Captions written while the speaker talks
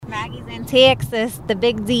In Texas, the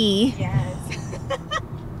big D. Yes.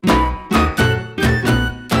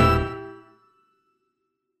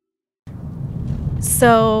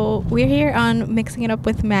 So we're here on Mixing It Up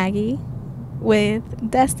with Maggie,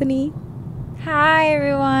 with Destiny. Hi,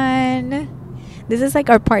 everyone. This is like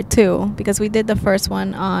our part 2 because we did the first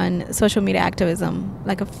one on social media activism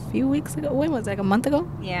like a few weeks ago. When was it? Like a month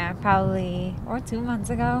ago? Yeah, probably. Or 2 months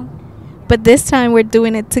ago. But this time we're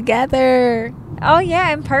doing it together. Oh,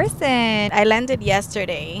 yeah, in person. I landed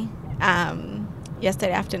yesterday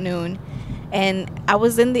afternoon. And I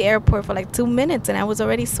was in the airport for like 2 minutes and I was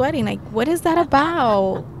already sweating. Like, what is that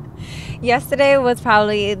about? Yesterday was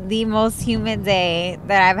probably the most humid day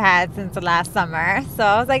that I've had since the last summer. So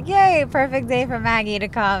I was like, yay, perfect day for Maggie to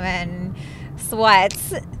come and sweat.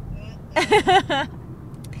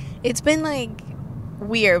 It's been like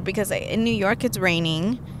weird because in New York it's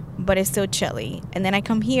raining, but it's still chilly. And then I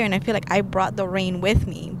come here and I feel like I brought the rain with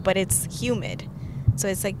me, but it's humid. So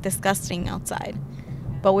it's like disgusting outside.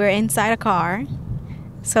 But we're inside a car,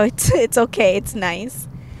 so it's okay. It's nice,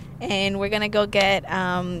 and we're gonna go get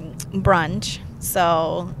brunch.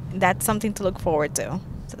 So that's something to look forward to.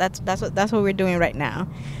 So that's what we're doing right now.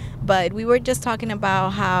 But we were just talking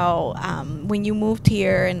about how when you moved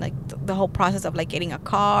here and like the whole process of like getting a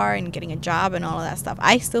car and getting a job and all of that stuff.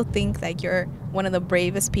 I still think like you're one of the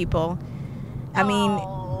bravest people. I mean,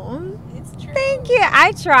 it's true. Thank you.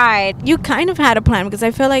 I tried. You kind of had a plan because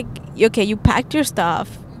I feel like okay, you packed your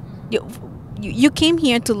stuff. You came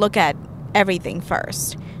here to look at everything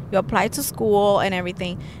first. You applied to school and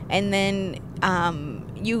everything, and then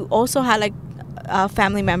you also had like a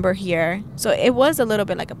family member here, so it was a little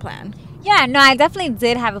bit like a plan. Yeah, no, I definitely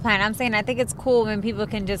did have a plan. I'm saying I think it's cool when people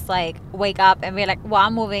can just like wake up and be like, well,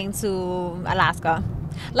 I'm moving to Alaska.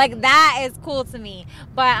 Like that is cool to me.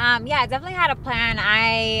 But yeah, I definitely had a plan.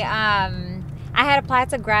 I had applied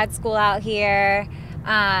to grad school out here.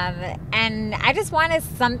 And I just wanted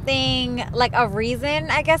something like a reason,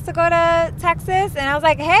 I guess, to go to Texas. And I was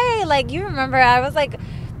like, hey, like, you remember, I was like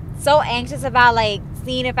so anxious about like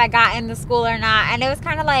seeing if I got into school or not. And it was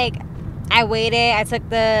kind of like I waited, I took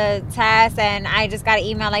the test, and I just got an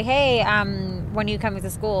email like, hey, when are you coming to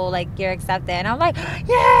school? Like, you're accepted. And I'm like,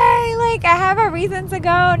 yay, like I have a reason to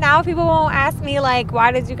go. Now people won't ask me like,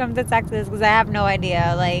 why did you come to Texas? Because I have no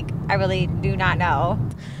idea. Like, I really do not know.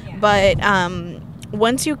 Yeah. But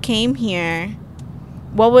once you came here,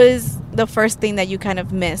 what was the first thing that you kind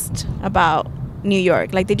of missed about New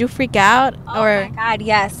York? Like, did you freak out? Oh my God,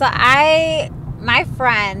 yes. So my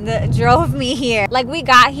friend drove me here. Like, we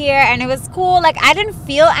got here and it was cool. Like, I didn't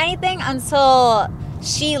feel anything until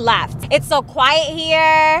she left. It's so quiet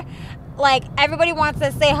here. Like, everybody wants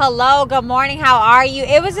to say hello, good morning, how are you?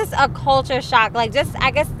 It was just a culture shock. Like, just,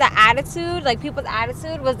 I guess the attitude, like people's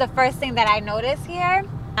attitude was the first thing that I noticed here.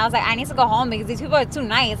 I was like, I need to go home because these people are too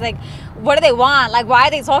nice. Like, what do they want? Like, why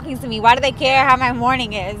are they talking to me? Why do they care how my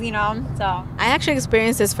morning is? You know? So I actually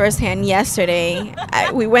experienced this firsthand yesterday.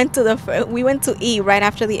 we went to eat right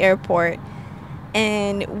after the airport,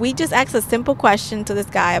 and we just asked a simple question to this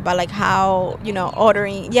guy about like how, you know,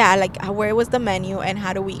 ordering. Yeah, like where was the menu and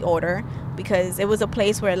how do we order? Because it was a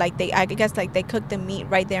place where like I guess like they cook the meat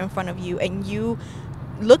right there in front of you, and you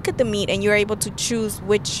look at the meat and you're able to choose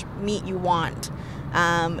which meat you want.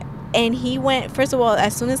 And he went, first of all,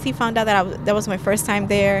 as soon as he found out that was my first time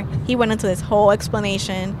there, he went into this whole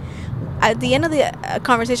explanation. At the end of the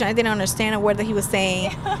conversation, I didn't understand a word that he was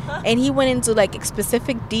saying. And he went into like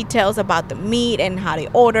specific details about the meat and how they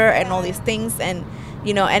order and all these things. And,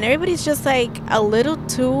 you know, and everybody's just like a little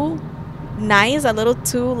too nice, a little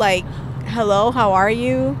too like, hello, how are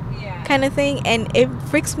you? Kind of thing. And it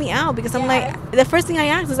freaks me out because I'm like, the first thing I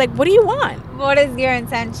ask is like, what do you want? What is your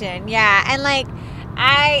intention? Yeah. And like,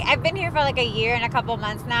 I've been here for like a year and a couple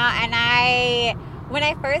months now, and when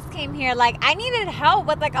I first came here, like I needed help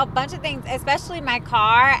with like a bunch of things, especially my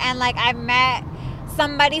car. And like I met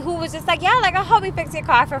somebody who was just like, yeah, like I'll help you fix your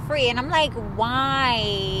car for free. And I'm like,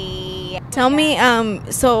 why? Tell me,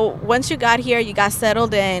 so once you got here, you got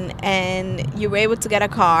settled in and you were able to get a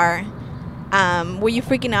car. Were you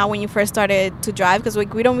freaking out when you first started to drive? Because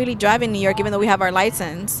we don't really drive in New York, even though we have our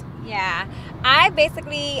license. Yeah. I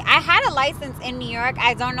had a license in New York.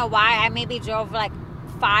 I don't know why. I maybe drove like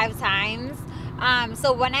 5 times.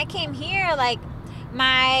 So when I came here, like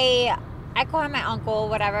I call him my uncle,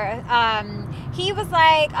 whatever. He was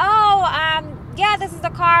like, yeah, this is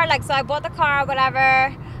the car. Like, so I bought the car,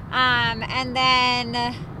 whatever. And then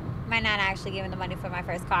my nana actually gave me the money for my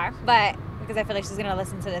first car. But because I feel like she's going to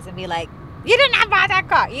listen to this and be like, You did not buy that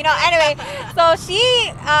car. Anyway. So she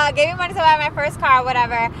gave me money to buy my first car or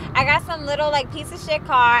whatever. I got some little, like, piece of shit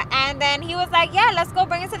car. And then he was like, yeah, let's go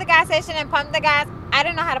bring it to the gas station and pump the gas. I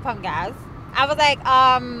didn't know how to pump gas. I was like,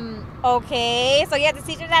 okay. So he had to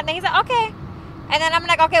teach me that. And then he's like, okay. And then I'm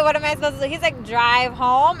like, okay, what am I supposed to do? He's like, drive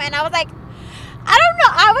home. And I was like, I don't know.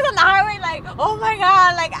 I was on the highway like, oh my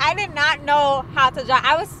God. Like, I did not know how to drive.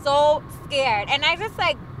 I was so scared. And I just,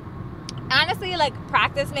 like, honestly, like,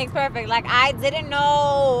 practice makes perfect. Like, I didn't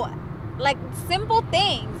know, like, simple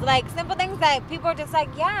things that people are just like,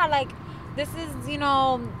 yeah, like, this is,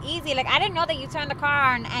 easy. Like, I didn't know that you turn the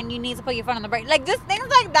car on and you need to put your foot on the brake. Like, just things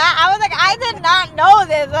like that. I was like, I did not know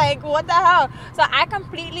this. Like, what the hell? So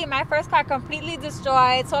my first car completely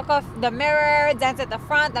destroyed, took off the mirror, dented the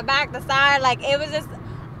front, the back, the side. Like, it was just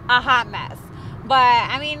a hot mess. But,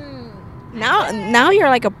 I mean... Now you're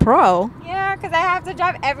like a pro. Yeah, because I have to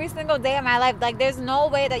drive every single day of my life. Like, there's no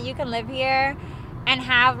way that you can live here and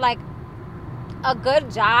have, like, a good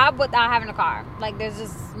job without having a car. Like, there's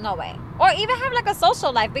just no way. Or even have, like, a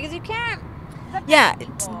social life, because you can't. Yeah,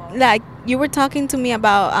 like, you were talking to me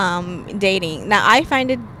about dating. Now, I find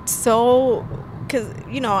it so... Because,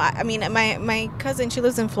 I mean, my cousin, she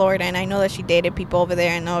lives in Florida, and I know that she dated people over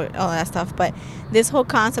there and all that stuff. But this whole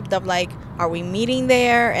concept of, like, are we meeting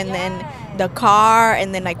there? And then the car,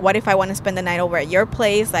 and then, like, what if I want to spend the night over at your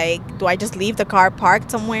place? Like, do I just leave the car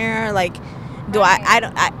parked somewhere? Like,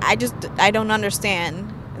 I don't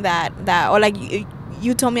understand that. Or, like,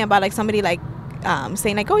 you told me about, like, somebody, like,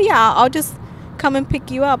 saying, like, oh, yeah, I'll just come and pick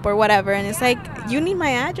you up or whatever, and it's like, you need my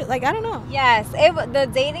address. Like, I don't know. Yes, the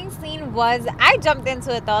dating scene was, I jumped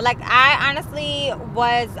into it though. Like, I honestly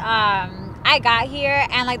was I got here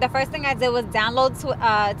and, like, the first thing I did was download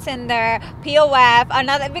Tinder,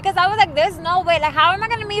 POF, because I was like, there's no way, like, how am I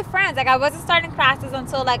gonna meet friends? Like, I wasn't starting classes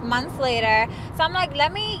until, like, months later. So I'm like,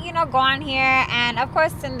 let me go on here. And of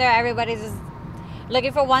course, Tinder, everybody's just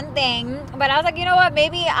looking for one thing. But I was like, you know what,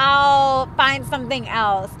 maybe I'll find something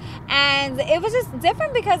else. And it was just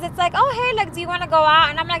different because it's like, oh, hey, like, do you want to go out?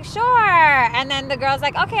 And I'm like, sure. And then the girl's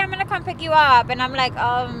like, okay, I'm going to come pick you up. And I'm like,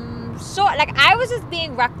 sure. Like, I was just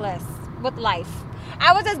being reckless with life.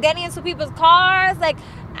 I was just getting into people's cars. Like,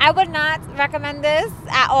 I would not recommend this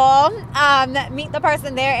at all. Meet the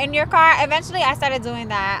person there in your car. Eventually, I started doing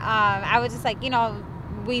that. I was just like,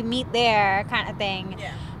 we meet there kind of thing.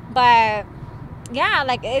 Yeah. But... yeah,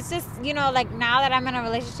 like, it's just, like, now that I'm in a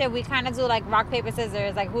relationship, we kind of do, like, rock, paper,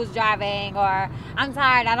 scissors, like, who's driving, or I'm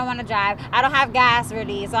tired, I don't want to drive, I don't have gas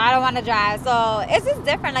really, so I don't want to drive. So it's just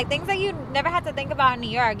different, like, things that you never had to think about in New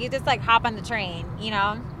York. You just, like, hop on the train,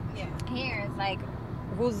 Yeah. Here it's like,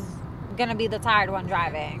 who's gonna be the tired one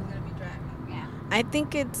driving? Yeah. I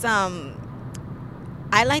think it's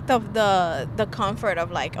I like the comfort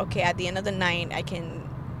of, like, okay, at the end of the night I can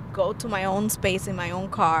go to my own space in my own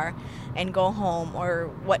car and go home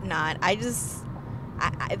or whatnot. I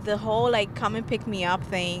the whole, like, come and pick me up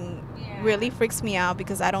thing really freaks me out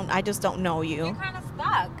because I just don't know you. You're kind of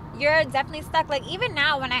stuck. You're definitely stuck. Like, even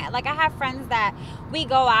now when I have friends that we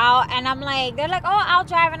go out and I'm like, they're like, oh, I'll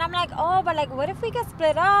drive, and I'm like, oh, but, like, what if we get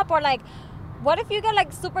split up, or, like, what if you get,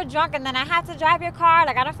 like, super drunk and then I have to drive your car?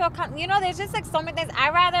 Like, I don't feel there's just, like, so many things.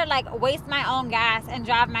 I'd rather, like, waste my own gas and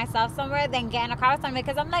drive myself somewhere than get in a car with somebody,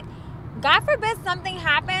 because I'm like, God forbid something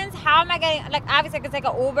happens, how am I getting, like, obviously I could take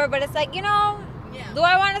an Uber, but it's like, do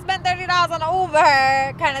I want to spend $30 on an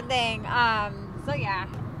Uber kind of thing? So yeah.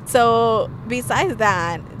 So besides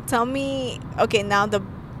that, tell me, okay, now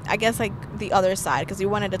I guess, like, the other side, because you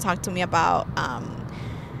wanted to talk to me about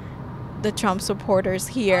the Trump supporters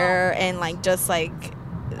here, and, like, just, like,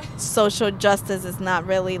 social justice is not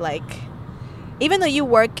really, like, even though you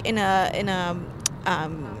work in a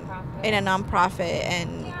nonprofit,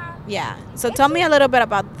 and yeah. So tell me a little bit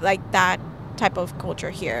about, like, that type of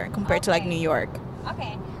culture here compared to, like, New York.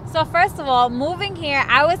 Okay. So first of all, moving here,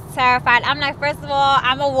 I was terrified. I'm like, first of all,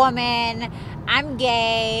 I'm a woman. I'm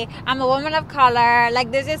gay. I'm a woman of color. Like,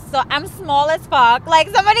 I'm small as fuck. Like,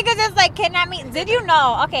 somebody could just, like, kidnap me. Did you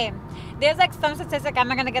know? Okay. There's, like, some statistic. I'm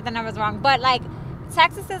not going to get the numbers wrong. But, like,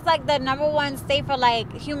 Texas is, like, the #1 state for,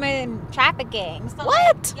 like, human trafficking. So,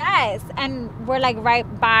 what? Like, yes. And we're, like, right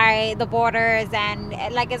by the borders. And,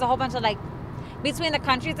 like, there's a whole bunch of, like, between the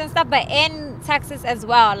countries and stuff. But in Texas as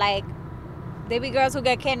well, like, there be girls who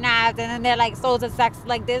get kidnapped and then they're, like, sold to sex.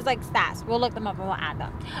 Like, there's, like, stats. We'll look them up and we'll add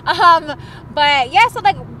them. But, yeah, so,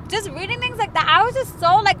 like, just reading things like that, I was just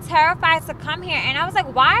so, like, terrified to come here. And I was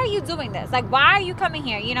like, why are you doing this? Like, why are you coming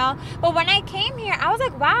here, But when I came here, I was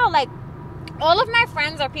like, wow, like, all of my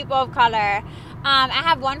friends are people of color. I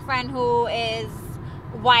have one friend who is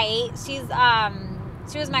white. She's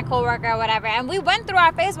she was my coworker or whatever, and we went through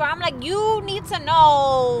our phase where I'm like, you need to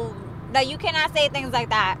know that you cannot say things like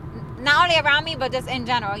that, not only around me but just in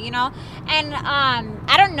general, you know. And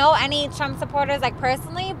I don't know any Trump supporters like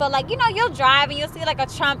personally, but like, you know, you'll drive and you'll see like a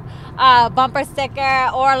Trump bumper sticker,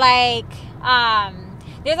 or like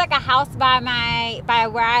there's like a house by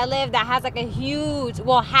where I live that has like had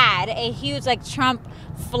a huge like Trump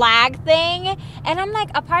flag thing, and I'm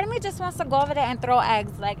like, a part of me just wants to go over there and throw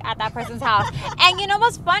eggs like at that person's house. And you know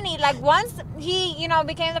what's funny, like once he, you know,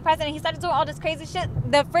 became the president, he started doing all this crazy shit,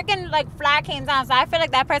 the freaking like flag came down. So I feel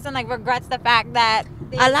like that person like regrets the fact that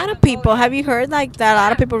a lot of people, have you heard like that? A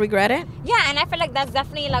lot of people regret it. Yeah, and I feel like that's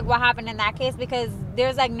definitely like what happened in that case, because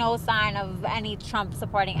there's like no sign of any Trump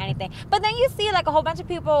supporting anything. But then you see like a whole bunch of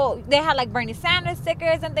people, they had like Bernie Sanders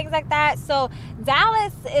stickers and things like that. So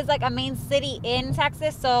Dallas is like a main city in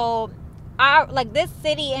Texas, so our, like, this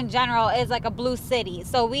city in general is like a blue city,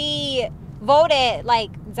 so we voted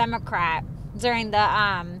like Democrat during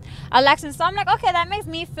the election. So I'm like, okay, that makes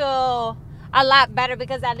me feel a lot better,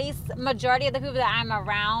 because at least majority of the people that I'm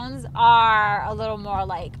around are a little more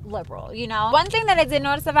like liberal, you know. One thing that I did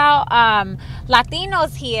notice about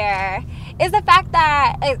Latinos here is the fact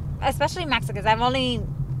that, especially Mexicans, I've only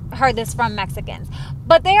heard this from Mexicans,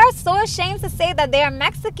 but they are so ashamed to say that they are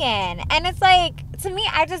Mexican. And it's like, to me,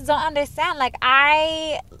 I just don't understand. Like,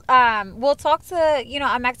 I will talk to, you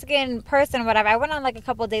know, a Mexican person or whatever. I went on like a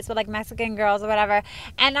couple of dates with like Mexican girls or whatever,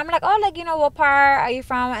 and I'm like, oh, like, you know, what part are you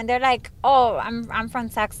from? And they're like, oh, I'm from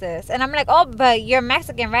Texas. And I'm like, oh, but you're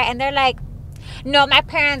Mexican, right? And they're like, no, my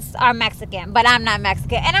parents are Mexican, but I'm not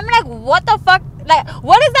Mexican. And I'm like, what the fuck? Like,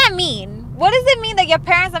 what does that mean? What does it mean that your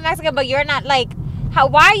parents are Mexican but you're not? Like,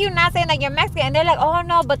 why are you not saying that you're Mexican? And they're like, oh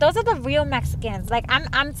no, but those are the real Mexicans. Like,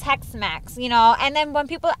 I'm Tex-Mex, you know. And then when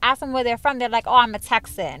people ask them where they're from, they're like, oh, I'm a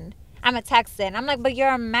Texan. I'm like, but you're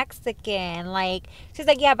a Mexican. Like, she's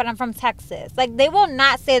like, yeah, but I'm from Texas. Like, they will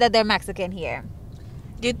not say that they're Mexican here.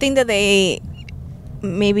 Do you think that they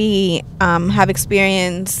maybe have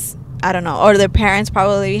experience, I don't know, or their parents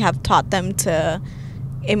probably have taught them to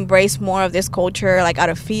embrace more of this culture, like out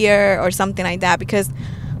of fear or something like that? Because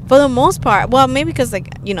for the most part, well, maybe because, like,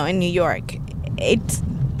 you know, in New York,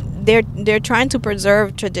 they're trying to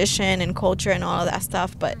preserve tradition and culture and all of that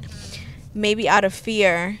stuff, but maybe out of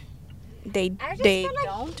fear, they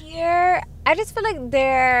don't. Here, I just feel like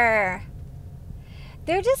they're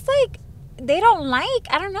just like, they don't like,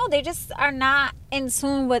 I don't know, they just are not in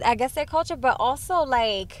tune with, I guess, their culture, but also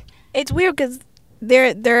like, it's weird because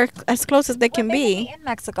they're as close as they can be in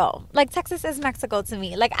Mexico. Like, Texas is Mexico to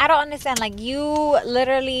me. Like, I don't understand. Like, you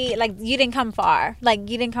literally, like, you didn't come far. Like,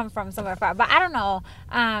 you didn't come from somewhere far. But I don't know.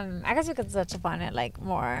 I guess we could touch upon it like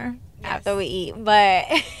more after we eat. But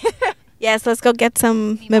yes, let's go get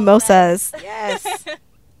some mimosas. Yes.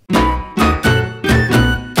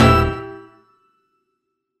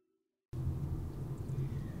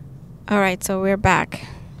 All right, so we're back.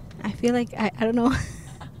 I feel like I don't know.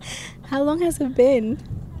 How long has it been?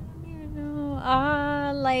 I don't even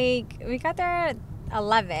know. Like, we got there at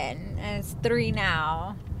 11, and it's 3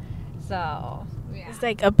 now. So, yeah. It's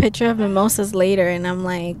like a picture of mimosas later, and I'm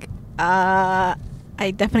like, I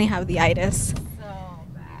definitely have the itis. So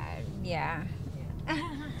bad. Yeah.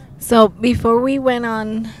 So, before we went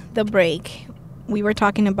on the break, we were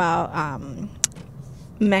talking about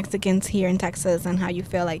Mexicans here in Texas and how you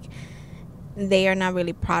feel like they are not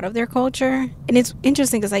really proud of their culture. And it's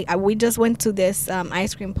interesting because we just went to this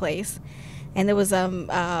ice cream place, and there was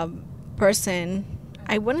a person,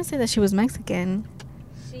 I wouldn't say that she was Mexican.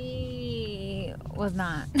 She was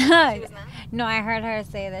not. No, I heard her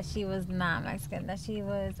say that she was not Mexican, that she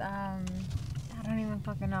was I don't even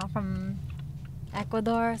fucking know, from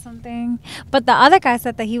Ecuador or something. But the other guy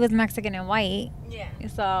said that he was Mexican and white. Yeah.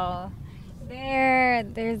 So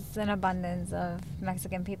there's an abundance of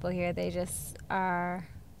Mexican people here. They just are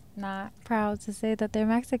not proud to say that they're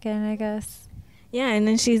Mexican, I guess. Yeah, and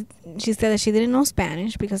then she said that she didn't know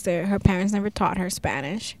Spanish because her parents never taught her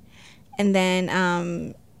Spanish. And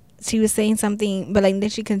then she was saying something, but like then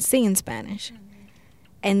she can sing in Spanish. Mm-hmm.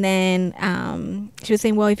 And then she was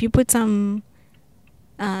saying, well, if you put some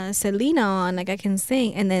Selena on, like, I can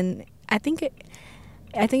sing. And then I think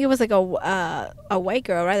it was like a white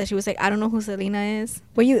girl, right? That she was like, I don't know who Selena is.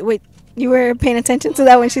 You were paying attention to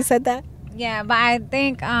that when she said that? Yeah, but I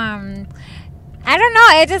think I don't know.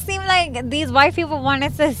 It just seemed like these white people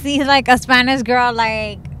wanted to see like a Spanish girl,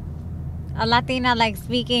 like a Latina, like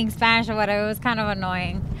speaking Spanish or whatever. It was kind of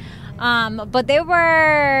annoying. But they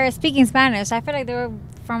were speaking Spanish. I feel like they were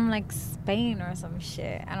from like Spain or some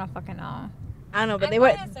shit. I don't fucking know. I don't know, but I'm they were.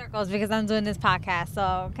 going in circles because I'm doing this podcast.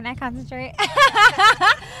 So can I concentrate?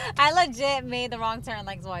 I legit made the wrong turn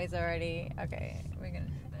like twice already. Okay, we're gonna.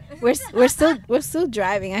 We're still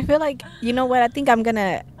driving. I feel like, you know what? I think I'm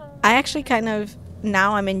gonna. I actually kind of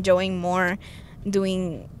now I'm enjoying more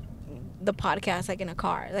doing the podcast like in a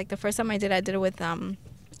car. Like the first time I did it with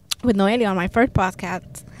Noelia on my first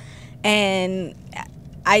podcast, and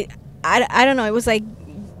I don't know. It was like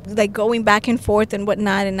going back and forth and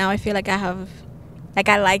whatnot. And now I feel like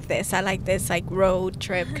I like this. I like this like road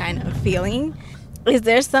trip kind of feeling. Is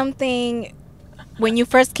there something when you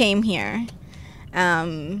first came here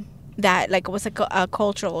that like was a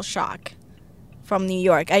cultural shock from New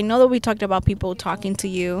York? I know that we talked about people talking to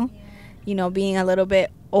you, you know, being a little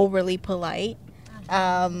bit overly polite,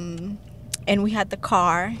 and we had the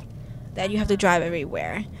car that you have to drive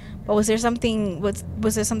everywhere. But was there something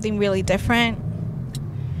really different?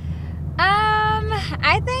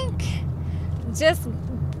 I think just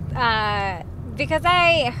because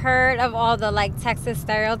I heard of all the like Texas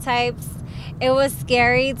stereotypes, it was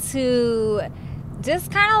scary to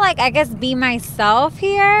just kind of like, I guess, be myself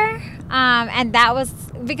here. And that was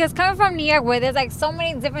because coming from New York, where there's like so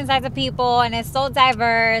many different types of people and it's so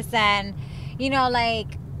diverse, and you know, like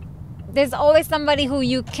there's always somebody who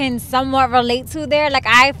you can somewhat relate to there. Like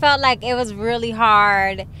I felt like it was really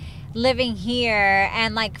hard living here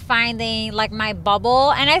and like finding like my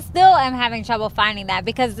bubble, and I still am having trouble finding that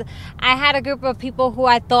because I had a group of people who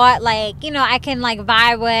I thought like, you know, I can like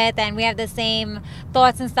vibe with and we have the same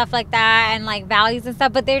thoughts and stuff like that and like values and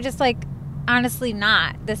stuff, but they're just like honestly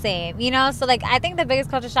not the same, you know? So like I think the biggest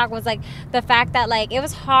culture shock was like the fact that like it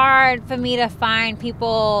was hard for me to find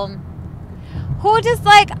people who just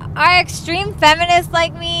like are extreme feminists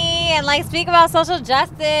like me and like speak about social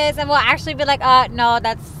justice and will actually be like, no,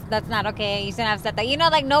 that's not okay, you shouldn't have said that, you know?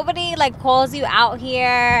 Like nobody like calls you out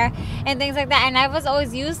here and things like that. And I was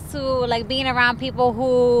always used to like being around people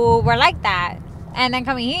who were like that, and then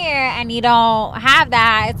coming here and you don't have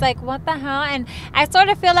that, it's like, what the hell? And I sort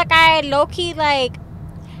of feel like I low-key like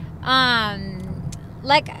I'm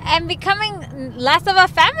becoming less of a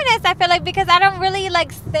feminist, I feel like, because I don't really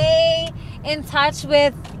like stay in touch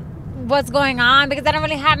with what's going on, because I don't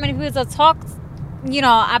really have many people to talk, you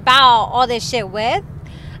know, about all this shit with.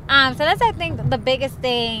 So that's, I think, the biggest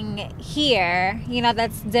thing here, you know,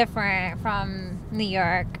 that's different from New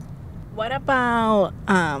York. What about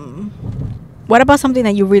something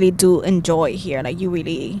that you really do enjoy here? Like you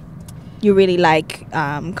really like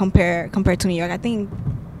compared to New York? I think,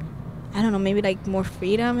 I don't know, maybe like more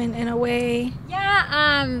freedom in a way.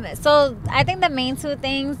 Yeah. So I think the main two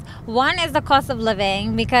things, one is the cost of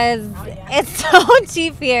living, because it's so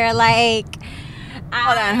cheap here. Like,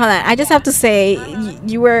 hold on. I just have to say,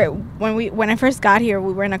 you were when I first got here,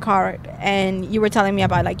 we were in a car, and you were telling me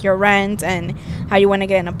about like your rent and how you want to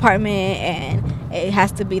get an apartment, and it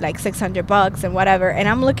has to be like $600 and whatever. And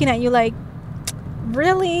I'm looking at you like,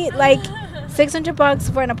 really? Like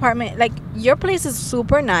 $600 for an apartment? Like, your place is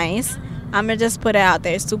super nice. I'm gonna just put it out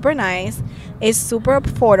there. It's super nice. It's super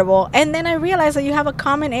affordable. And then I realized that you have a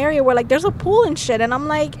common area where like there's a pool and shit, and I'm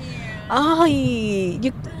like, oh,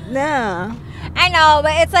 nah. I know,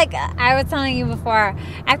 but it's like I was telling you before,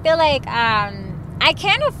 I feel like I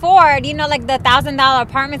can't afford, you know, like the $1,000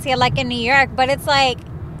 apartments here like in New York, but it's like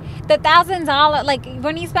the $1,000, like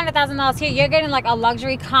when you spend $1,000 here, you're getting like a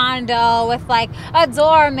luxury condo with like a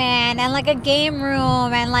doorman and like a game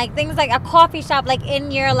room and like things like a coffee shop like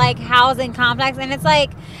in your like housing complex. And it's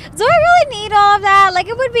like, do I really need all of that? Like,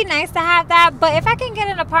 it would be nice to have that, but if I can get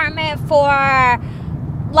an apartment for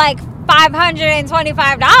like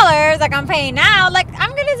 $525 like I'm paying now, like I'm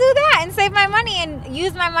gonna do that and save my money and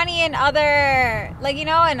use my money in other, like, you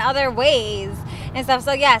know, in other ways and stuff.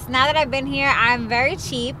 So yes, now that I've been here, I'm very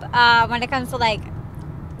cheap when it comes to like,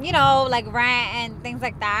 you know, like rent and things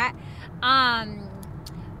like that.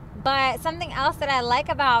 But something else that I like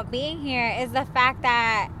about being here is the fact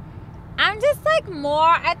that I'm just like more,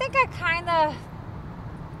 I think I kind of,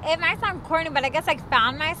 it might sound corny, but I guess I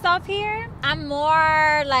found myself here. I'm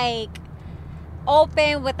more like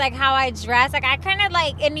open with like how I dress. Like I kind of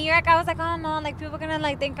like in New York, I was like, oh no, like people gonna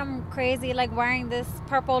like think I'm crazy like wearing this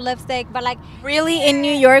purple lipstick, but like really here, in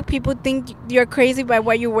New York people think you're crazy by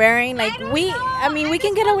what you're wearing. Like we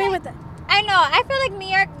can get away with it. I know, I feel like New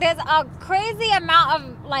York, there's a crazy amount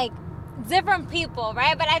of like different people,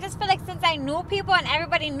 right? But I just feel like since I knew people and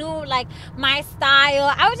everybody knew like my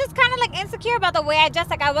style, I was just kind of like insecure about the way I dressed.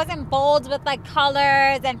 Like I wasn't bold with like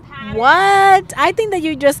colors and patterns. What? I think that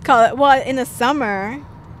you just call it, well, in the summer.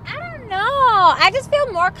 I don't know. I just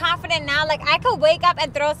feel more confident now. Like, I could wake up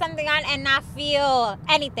and throw something on and not feel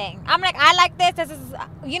anything. I'm like, I like this. This is,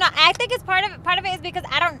 I think it's part of it is because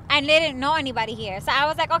I didn't know anybody here. So I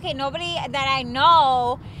was like, okay, nobody that I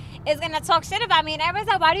know is going to talk shit about me. And everybody's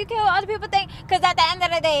like, why do you care what other people think? Because at the end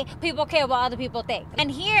of the day, people care what other people think.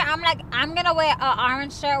 And here, I'm like, I'm going to wear an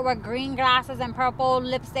orange shirt with green glasses and purple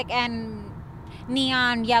lipstick and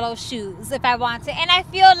neon yellow shoes if I want to. And I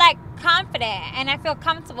feel like confident and I feel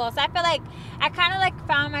comfortable. So I feel like I kind of like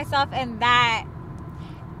found myself in that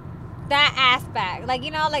aspect. Like,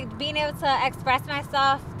 like being able to express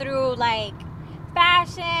myself through like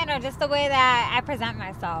fashion or just the way that I present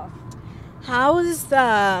myself. How is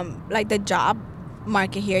the job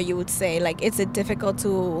market here, you would say? Like, is it difficult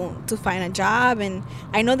to find a job? And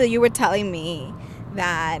I know that you were telling me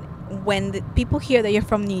that when the people hear that you're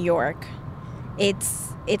from New York,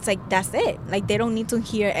 it's like that's it. Like, they don't need to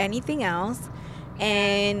hear anything else.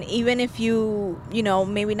 And even if you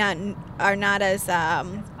maybe are not as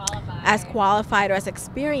qualified or as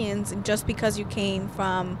experienced, just because you came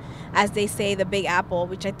from, as they say, the Big Apple,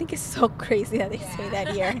 which I think is so crazy that they say that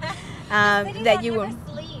here. That you were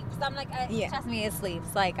sleeps. I'm like, trust me, it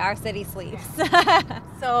sleeps. Like, our city sleeps.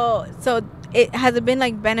 So it has it been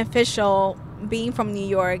like beneficial being from New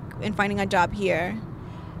York and finding a job here?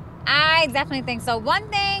 I definitely think so. One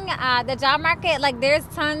thing, the job market, like, there's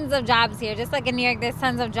tons of jobs here. Just like in New York, there's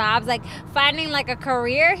tons of jobs. Like, finding like a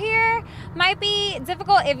career here might be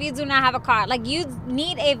difficult if you do not have a car. Like, you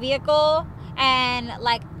need a vehicle and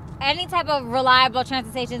like any type of reliable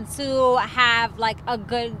transportation to have like a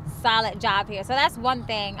good solid job here. So that's one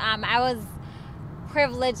thing. I was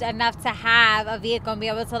privileged enough to have a vehicle and be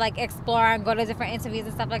able to like explore and go to different interviews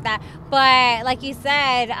and stuff like that. But like you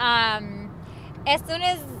said, as soon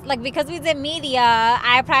as, like, because we did media,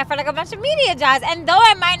 I applied for like a bunch of media jobs. And though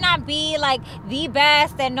I might not be like the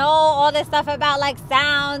best and know all this stuff about like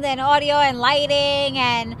sound and audio and lighting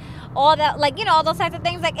and all that, like, all those types of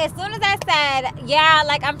things, like, as soon as I said, yeah,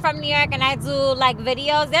 like, I'm from New York and I do like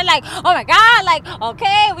videos, they're like, oh my God, like,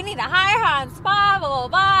 okay, we need to hire her on Spa, blah, blah,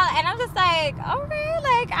 blah. And I'm just like, okay,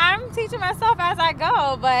 like, I'm teaching myself as I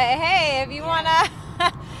go. But hey, if you wanna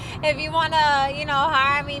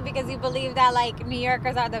hire me because you believe that like New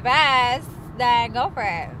Yorkers are the best, then go for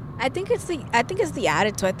it. I think it's the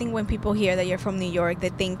attitude. I think when people hear that you're from New York, they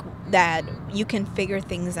think that you can figure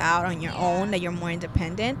things out on your own, that you're more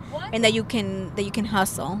independent, and that you can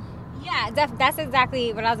hustle. Yeah, that's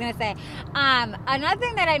exactly what I was gonna say. Another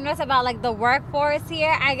thing that I noticed about like the workforce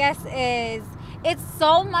here, I guess, is it's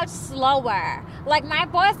so much slower. Like, my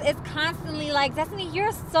boss is constantly like, Destiny,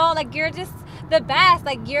 you're so, like, you're just the best.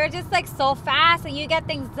 Like, you're just like so fast and you get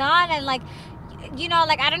things done. And like,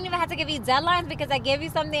 like, I don't even have to give you deadlines because I give you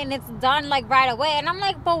something and it's done like right away. And I'm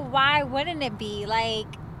like, but why wouldn't it be? Like,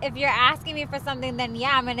 if you're asking me for something, then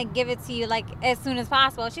yeah, I'm gonna give it to you like as soon as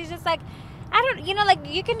possible. She's just like, I don't, like,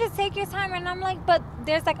 you can just take your time. And I'm like, but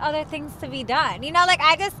there's like other things to be done.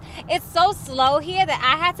 Like, it's so slow here that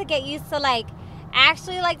I had to get used to like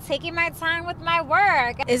actually like taking my time with my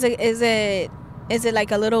work. Is it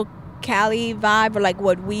like a little Cali vibe, or like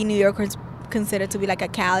what we New Yorkers consider to be like a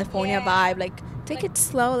California vibe? Like, take it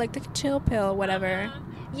slow, like take a chill pill, whatever.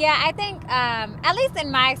 Yeah, I think at least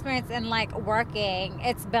in my experience in like working,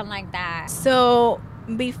 it's been like that. So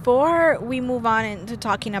before we move on into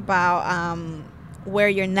talking about where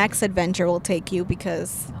your next adventure will take you,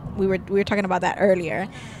 because we were talking about that earlier,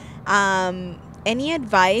 any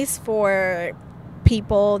advice for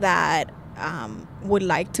people that would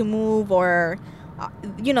like to move, or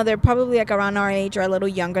they're probably like around our age or a little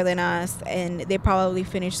younger than us, and they probably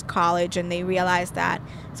finished college and they realize that,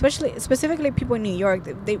 specifically people in New York,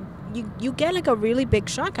 you get like a really big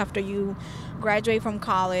shock after you graduate from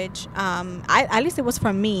college. At least it was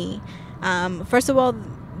for me. First of all,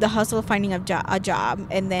 the hustle of finding a job,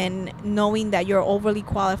 and then knowing that you're overly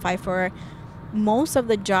qualified for most of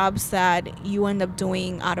the jobs that you end up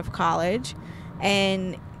doing out of college,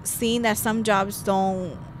 and seeing that some jobs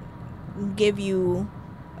don't give you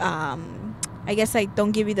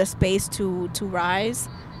don't give you the space to rise.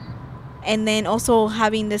 And then also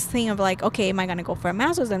having this thing of like, okay, am I gonna go for a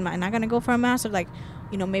master's? Am I not gonna go for a master's? Like,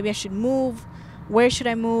 maybe I should move. Where should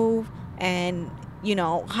I move? And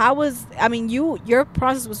your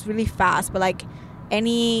process was really fast, but like,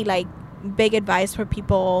 any like big advice for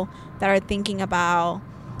people that are thinking about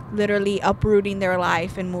literally uprooting their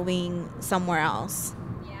life and moving somewhere else?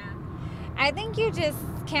 I think you just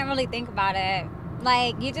can't really think about it.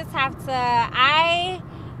 Like, you just have to. I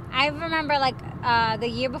remember, like, the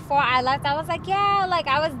year before I left, I was like, yeah, like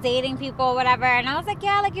I was dating people or whatever, and I was like,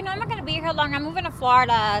 yeah, like, you know, I'm not gonna be here long. I'm moving to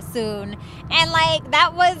Florida soon, and like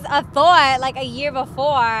that was a thought like a year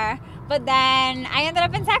before. But then I ended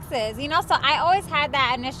up in Texas, you know? So I always had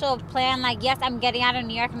that initial plan, like, yes, I'm getting out of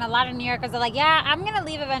New York. And a lot of New Yorkers are like, yeah, I'm going to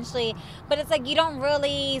leave eventually. But it's like you don't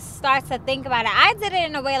really start to think about it. I did it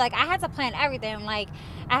in a way, like, I had to plan everything. Like,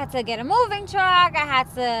 I had to get a moving truck. I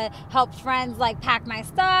had to help friends, like, pack my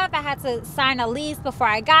stuff. I had to sign a lease before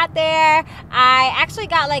I got there. I actually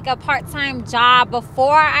got, like, a part-time job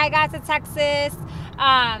before I got to Texas.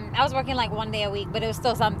 I was working like 1 day a week, but it was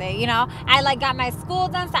still something, you know. I like got my school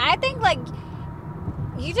done. So I think like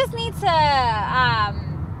you just need to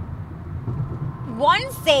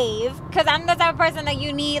one, save, because I'm the type of person that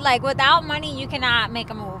you need, like, without money you cannot make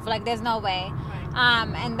a move. Like, there's no way.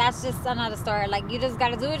 And that's just another story. Like, you just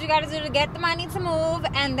gotta do what you gotta do to get the money to move,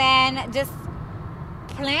 and then just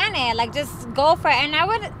plan it. Like, just go for it. And I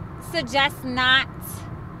would suggest not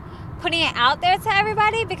putting it out there to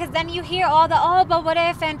everybody, because then you hear all the, oh, but what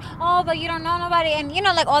if, and oh, but you don't know nobody, and you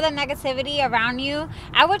know, like, all the negativity around you.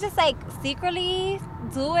 I would just like secretly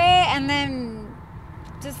do it and then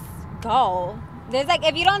just go. There's like,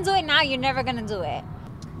 if you don't do it now, you're never gonna do it.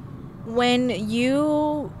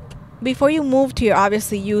 Before you moved here,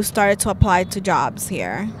 obviously you started to apply to jobs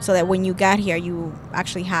here, so that when you got here you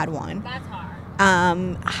actually had one. That's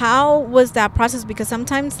hard. How was that process? Because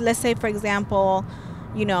sometimes, let's say for example,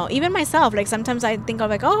 you know, even myself, like sometimes I think of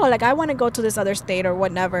like, oh, like I want to go to this other state or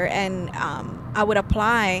whatever, and I would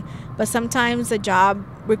apply, but sometimes the job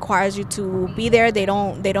requires you to be there. They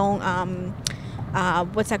don't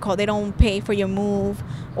what's that called? They don't pay for your move,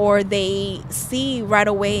 or they see right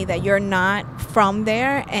away that you're not from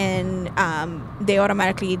there, and they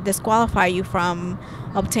automatically disqualify you from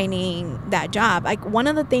obtaining that job. Like one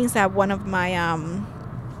of the things that one of my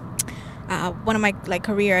like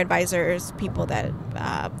career advisors, people that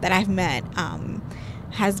I've met,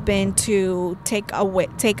 has been to take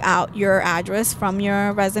out your address from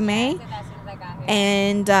your resume,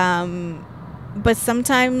 and but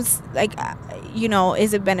sometimes, like, you know,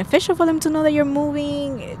 is it beneficial for them to know that you're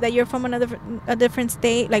moving, that you're from a different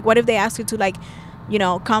state? Like, what if they ask you to, like, you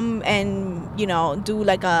know, come and, you know, do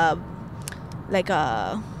like a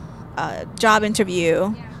job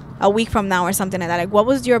interview a week from now or something like that? Like, what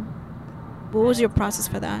was your process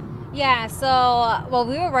for that? Yeah, so, well,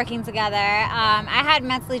 we were working together. I had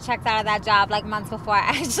mentally checked out of that job like months before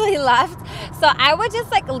I actually left. So I would just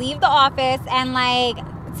like leave the office and like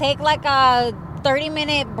take like a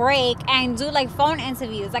 30-minute break and do like phone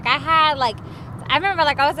interviews. Like I remember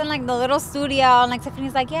like I was in like the little studio, and like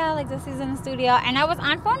Tiffany's like, yeah, like this is in the studio, and I was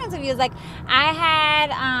on phone interviews. Like I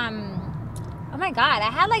had oh my god, I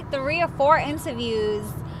had like 3 or 4 interviews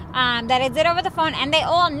that I did over the phone, and they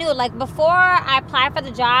all knew. Like before I applied for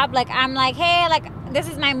the job, like I'm like, hey, like this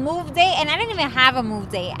is my move date, and I didn't even have a move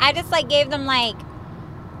date. I just like gave them like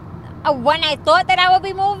when I thought that I would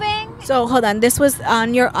be moving. So hold on, this was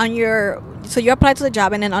on your so you applied to the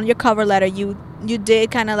job, and then on your cover letter you did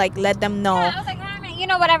kind of like let them know. Yeah, I was like, hey, you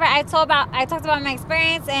know, whatever. I talked about my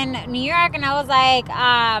experience in New York, and I was like,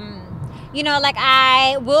 you know, like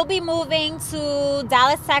I will be moving to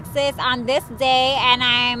Dallas, Texas on this day, and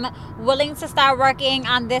I'm willing to start working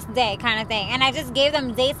on this day, kind of thing. And I just gave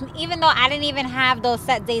them dates, even though I didn't even have those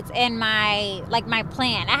set dates in my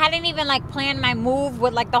plan. I hadn't even like planned my move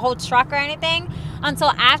with like the whole truck or anything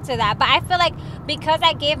until after that. But I feel like because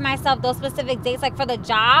I gave myself those specific dates, like for the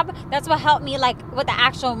job, that's what helped me like with the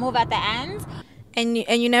actual move at the end. And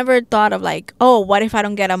you never thought of like, oh, what if I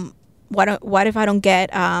don't get what if I don't get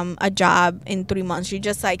a job in 3 months? You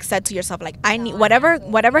just like said to yourself, like, I need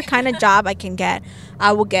whatever kind of job I can get,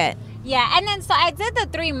 I will get. Yeah, and then so I did the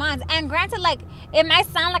 3 months, and granted, like it might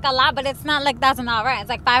sound like a lot, but it's not like $1,000 rent. It's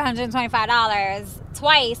like $525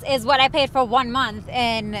 twice is what I paid for 1 month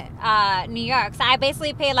in New York. So I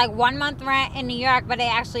basically paid like 1 month rent in New York, but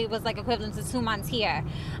it actually was like equivalent to 2 months here.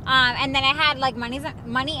 And then I had like money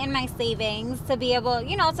in my savings to be able,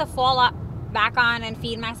 you know, to fall up back on and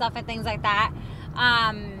feed myself and things like that.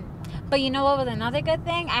 But you know what was another good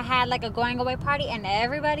thing? I had like a going away party, and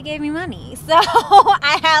everybody gave me money. So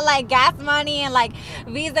I had like gas money and like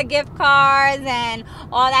Visa gift cards and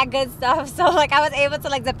all that good stuff. So like I was able to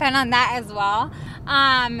like depend on that as well.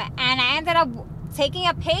 And I ended up taking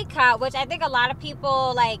a pay cut, which I think a lot of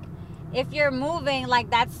people, like, if you're moving, like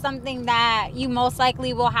that's something that you most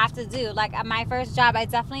likely will have to do. Like at my first job, I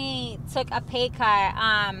definitely took a pay cut.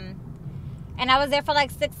 And I was there for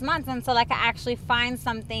like 6 months until I could actually find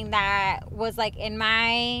something that was like in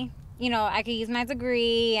my, you know, I could use my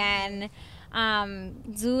degree and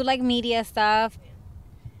do like media stuff.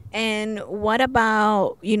 And what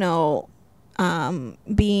about, being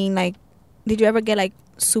like, did you ever get like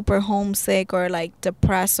super homesick or like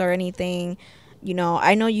depressed or anything?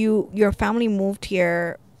 I know your family moved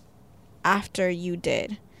here after you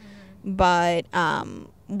did, but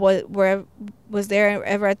was there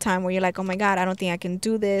ever a time where you're like, oh my God, I don't think I can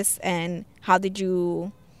do this? And how did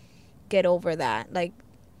you get over that? Like,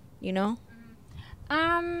 you know?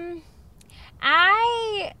 Um,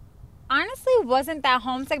 I honestly wasn't that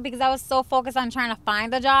homesick because I was so focused on trying to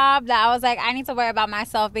find a job that I was like, I need to worry about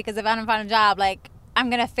myself, because if I don't find a job, like, I'm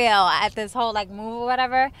gonna fail at this whole like move or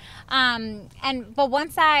whatever. But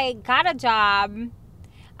once I got a job,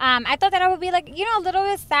 I thought that I would be like, a little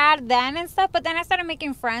bit sad then and stuff, but then I started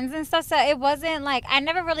making friends and stuff, so it wasn't like, I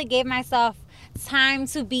never really gave myself time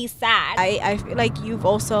to be sad. I feel like you've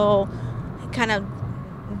also kind of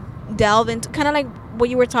delve into kind of like what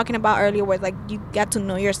you were talking about earlier, where like you get to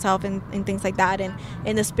know yourself and things like that, and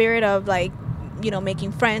in the spirit of like,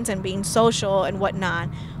 making friends and being social and whatnot.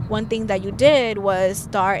 One thing that you did was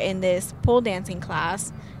start in this pole dancing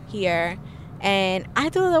class here, and I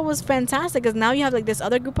thought that was fantastic because now you have like this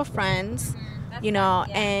other group of friends,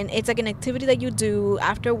 and it's like an activity that you do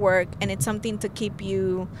after work, and it's something to keep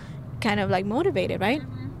you kind of like motivated, right?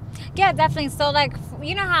 Yeah, definitely. So like,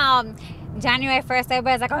 you know how January 1st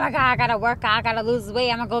everybody's like, oh my God, I gotta work out, I gotta lose weight,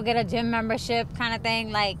 I'm gonna go get a gym membership kind of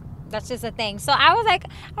thing. Like, that's just a thing. So I was like,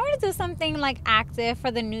 I want to do something like active for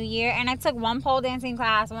the new year, and I took one pole dancing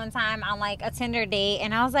class one time on like a Tinder date,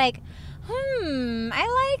 and I was like,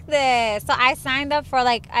 I like this. So I signed up for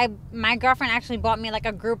like, my girlfriend actually bought me like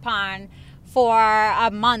a Groupon for a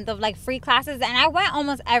month of like free classes, and I went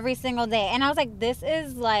almost every single day, and I was like, this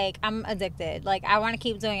is like, I'm addicted, like I want to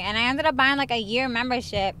keep doing it. And I ended up buying like a year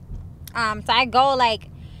membership, so I go like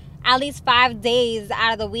at least 5 days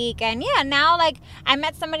out of the week. And yeah, now like I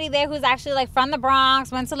met somebody there who's actually like from the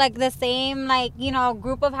Bronx, went to like the same like,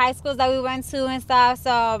 group of high schools that we went to and stuff.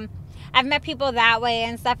 So I've met people that way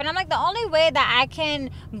and stuff, and I'm like, the only way that I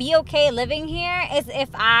can be okay living here is if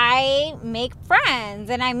I make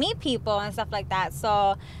friends and I meet people and stuff like that.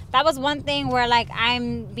 So that was one thing where like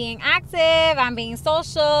I'm being active, I'm being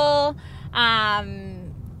social,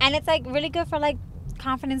 and it's like really good for like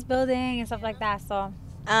confidence building and stuff like that. So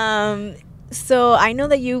I know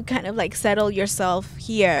that you kind of like settled yourself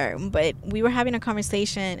here, but we were having a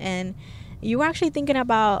conversation and you were actually thinking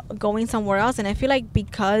about going somewhere else. And I feel like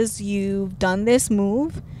because you've done this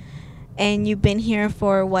move and you've been here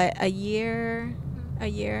for what, a year,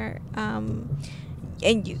 and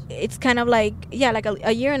it's kind of like, yeah, like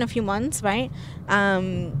a year and a few months, right?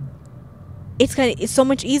 It's so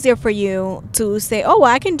much easier for you to say, oh,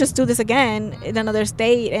 well, I can just do this again in another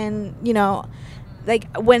state. And like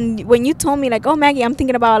when you told me like, oh, Maggie, I'm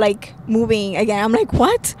thinking about like moving again, I'm like,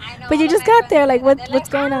 what? But you just got there. Like, what's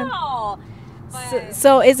going on?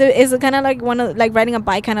 So is it kind of like one of like riding a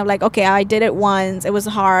bike, kind of like, okay, I did it once, it was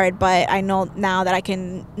hard, but I know now that I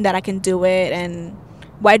can do it. And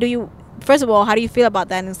first of all, how do you feel about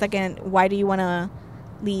that? And second, why do you want to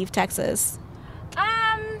leave Texas?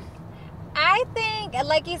 I think,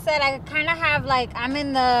 like you said, I kind of have like, I'm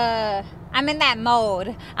in that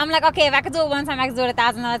mode. I'm like, okay, if I could do it one time, I could do it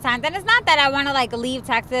 1,000 other times. And it's not that I want to like leave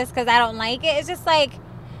Texas because I don't like it. It's just like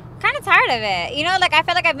kind of tired of it. Like I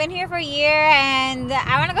feel like I've been here for a year and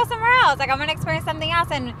I want to go somewhere else. Like I want to experience something else.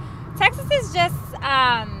 And Texas is just,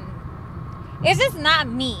 it's just not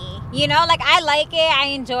me. Like I like it, I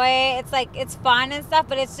enjoy it. It's like, it's fun and stuff,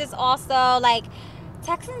 but it's just also like,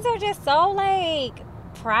 Texans are just so like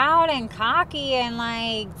proud and cocky, and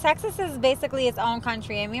like Texas is basically its own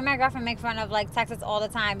country, and me and my girlfriend make fun of like Texas all the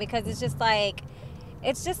time because it's just like,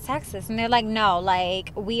 it's just Texas, and they're like, no,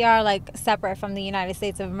 like we are like separate from the United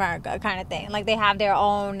States of America kind of thing. Like they have their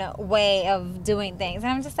own way of doing things,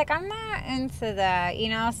 and I'm just like, I'm not into that,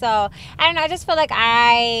 so I don't know, I just feel like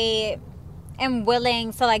I am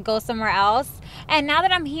willing to like go somewhere else. And now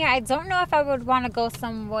that I'm here, I don't know if I would want to go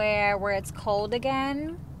somewhere where it's cold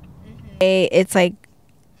again. It's like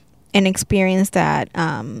an experience that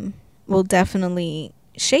will definitely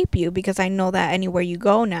shape you, because I know that anywhere you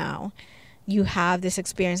go now, you have this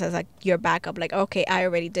experience as like your backup. Like, okay, I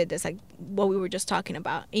already did this, like what we were just talking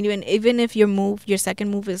about. Even if your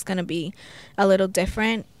second move is gonna be a little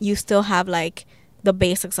different, you still have like the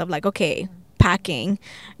basics of like, okay, packing,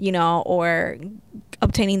 or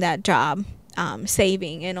obtaining that job,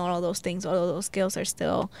 saving, and all of those things. All of those skills are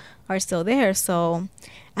still there. So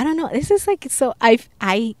I don't know, this is like, so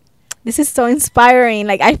this is so inspiring.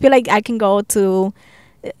 Like I feel like I can go to,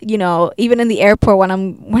 even in the airport when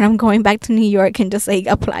I'm going back to New York, and just like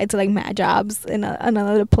apply to like mad jobs in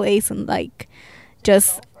another place, and like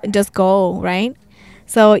just go, right?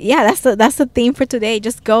 So yeah, that's the theme for today.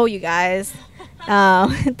 Just go, you guys.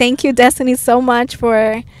 Thank you, Destiny, so much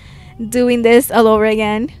for doing this all over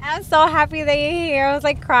again. I'm so happy that you're here. I was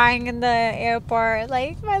like crying in the airport,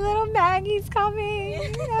 like my little Maggie's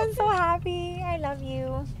coming. I'm so happy. I love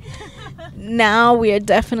you. Now we are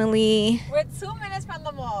definitely We're 2 minutes from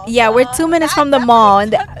the mall. yeah, so we're 2 minutes that from the mall,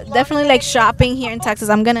 and definitely took definitely longer like than shopping here in Texas.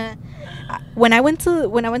 I'm gonna when I went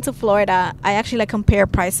to Florida, I actually like compare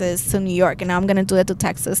prices to New York, and now I'm gonna do that to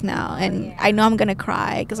Texas now, and yeah. I know I'm gonna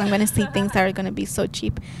cry because I'm gonna see things that are gonna be so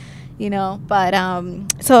cheap, you know. But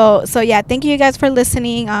so yeah, thank you guys for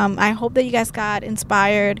listening. I hope that you guys got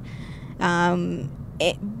inspired.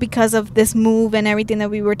 Because of this move and everything that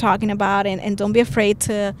we were talking about, and don't be afraid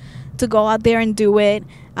to go out there and do it,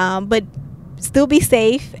 but still be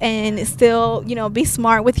safe and still, you know, be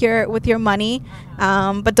smart with your money,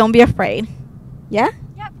 but don't be afraid. Yeah.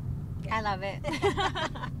 Yep. I love it.